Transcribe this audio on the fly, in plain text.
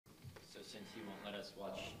guys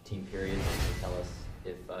watch team periods and tell us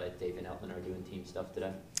if Dave and Elton are doing team stuff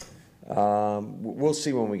today? We'll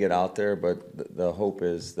see when we get out there, but the hope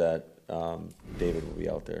is that David will be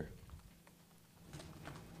out there.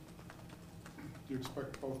 Do you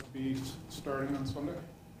expect both to be starting on Sunday?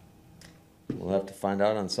 We'll have to find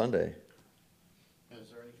out on Sunday. Is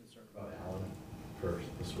there any concern about Allen for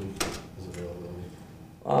this week, his availability?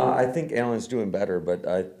 I think Alan's doing better, but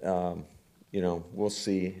we'll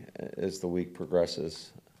see as the week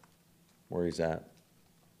progresses where he's at.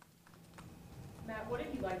 Matt, what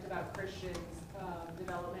have you liked about Christian's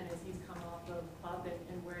development as he's come off of club,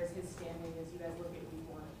 and where is his standing as you guys look at week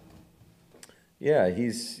one? Yeah,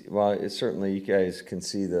 it's certainly, you guys can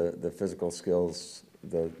see the physical skills,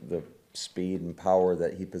 the speed and power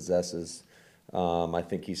that he possesses. I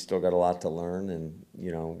think he's still got a lot to learn, and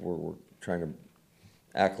we're trying to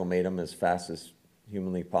acclimate him as fast as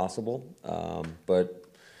humanly possible. But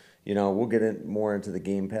we'll get more into the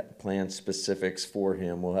game plan specifics for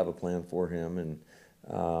him. We'll have a plan for him, and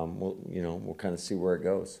we'll kind of see where it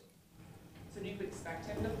goes. So do you expect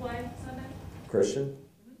him to play Sunday? Christian?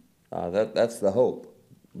 That's the hope,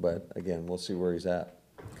 but again, we'll see where he's at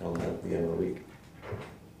coming at the end of the week.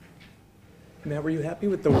 Matt, were you happy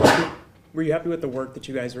with the work? Were you happy with the work that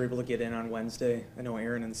you guys were able to get in on Wednesday? I know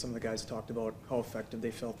Aaron and some of the guys talked about how effective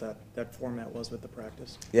they felt that format was with the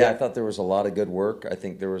practice. Yeah, I thought there was a lot of good work. I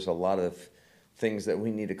think there was a lot of things that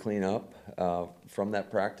we need to clean up from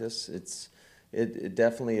that practice. It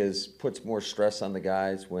definitely puts more stress on the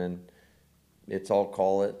guys when it's all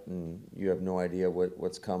call it and you have no idea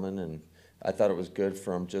what's coming. And I thought it was good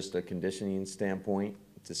from just a conditioning standpoint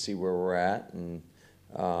to see where we're at. And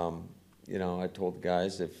I told the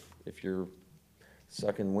guys, if you're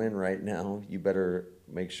sucking wind right now, you better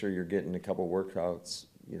make sure you're getting a couple workouts,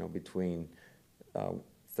 between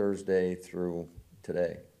Thursday through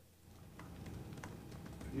today.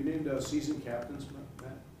 You named season captains,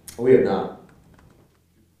 Matt? We have not.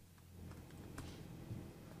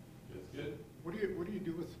 Good. What do you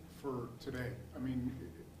do for today? I mean,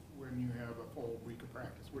 when you have a full week of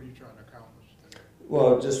practice, what are you trying to accomplish today?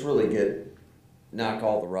 Well, just really knock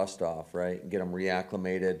all the rust off, right? Get them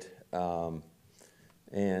reacclimated,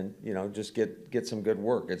 and just get some good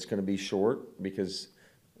work. It's going to be short because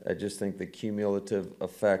I just think the cumulative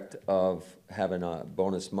effect of having a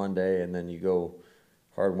bonus Monday and then you go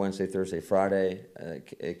hard Wednesday, Thursday, Friday,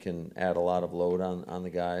 it can add a lot of load on the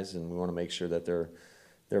guys, and we want to make sure that they're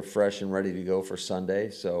fresh and ready to go for Sunday.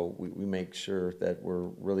 So we make sure that we're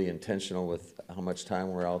really intentional with how much time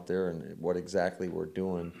we're out there and what exactly we're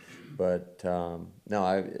doing. But no,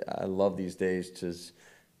 I love these days because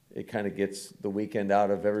it kind of gets the weekend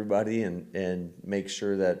out of everybody and make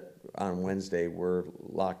sure that on Wednesday we're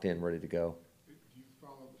locked in, ready to go. Do you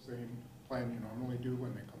follow the same plan you normally do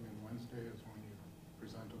when they come in Wednesday as when you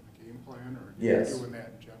present them the game plan, or are you Yes. doing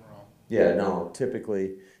that in general? Yeah, no,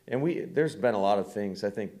 typically, and there's been a lot of things, I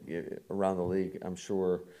think, around the league. I'm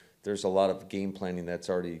sure there's a lot of game planning that's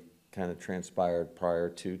already kind of transpired prior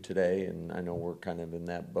to today, and I know we're kind of in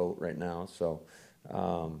that boat right now. So,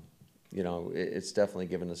 it's definitely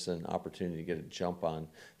given us an opportunity to get a jump on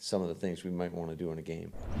some of the things we might want to do in a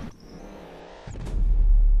game.